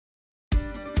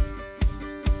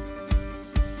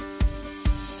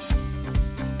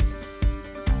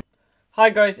Hi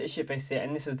guys, it's Shipface here,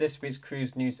 and this is this week's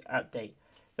cruise news update.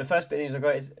 The first bit of news I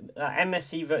got is that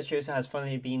MSC Virtuosa has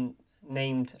finally been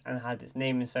named and had its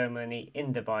naming ceremony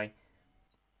in Dubai.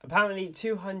 Apparently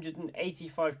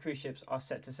 285 cruise ships are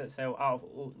set to set sail out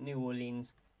of New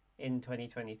Orleans in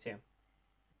 2022.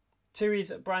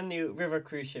 TUI's brand new river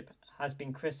cruise ship has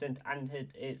been christened and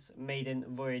had its maiden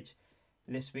voyage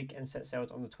this week and set sail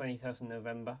on the 20th of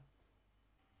November.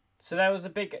 So there was a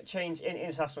big change in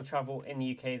international travel in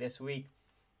the UK this week.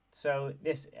 So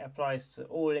this applies to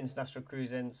all international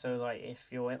cruising. So like if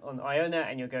you're on Iona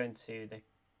and you're going to the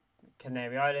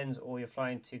Canary Islands, or you're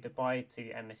flying to Dubai to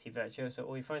MSC Virtuosa,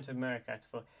 or you're flying to America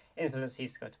for Independent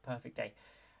Seas to go to Perfect Day,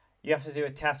 you have to do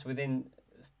a test within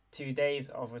 2 days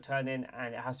of returning,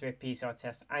 and it has to be a PCR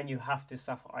test, and you have to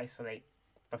self-isolate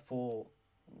before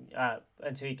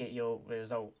until you get your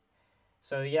result.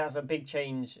 So yeah, it's a big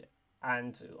change.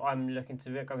 And I'm looking to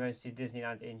book. I'm going to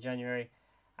Disneyland in January,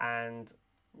 and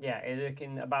yeah, it's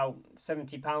looking about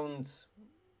 £70.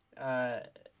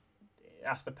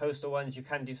 That's the postal ones. You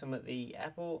can do some at the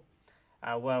airport.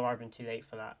 We're arriving too late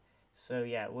for that, so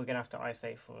yeah, we're gonna have to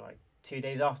isolate for like 2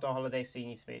 days after our holiday. So you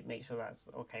need to make sure that's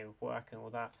okay with work and all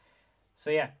that.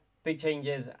 So yeah, big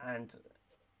changes, and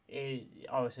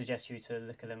I would suggest you to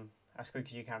look at them as quick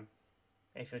as you can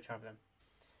if you're traveling.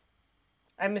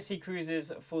 MSC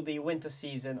Cruises for the winter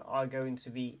season are going to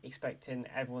be expecting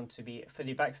everyone to be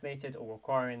fully vaccinated, or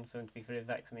requiring for them to be fully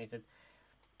vaccinated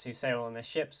to sail on their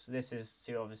ships. This is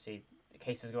to obviously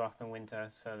cases go up in winter,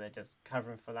 so they're just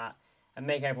covering for that and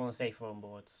make everyone safer on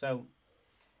board. So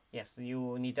yes, you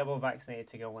will need double vaccinated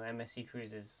to go on MSC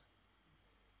Cruises.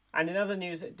 And in other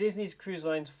news, Disney's Cruise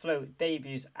Line's float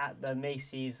debuts at the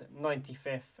Macy's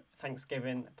 95th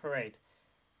Thanksgiving Parade.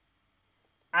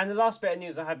 And the last bit of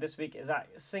news I have this week is that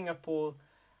Singapore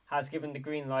has given the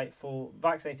green light for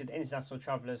vaccinated international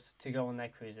travellers to go on their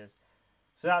cruises.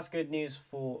 So that's good news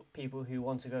for people who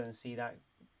want to go and see that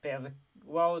bit of the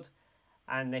world,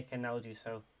 and they can now do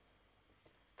so.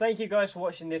 Thank you guys for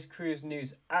watching this cruise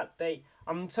news update.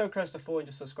 I'm so close to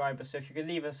 400 subscribers, so if you could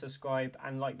leave a subscribe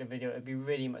and like the video, it'd be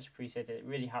really much appreciated. It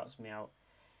really helps me out.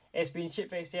 It's been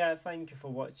Shipface here. Thank you for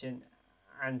watching,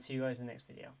 and see you guys in the next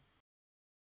video.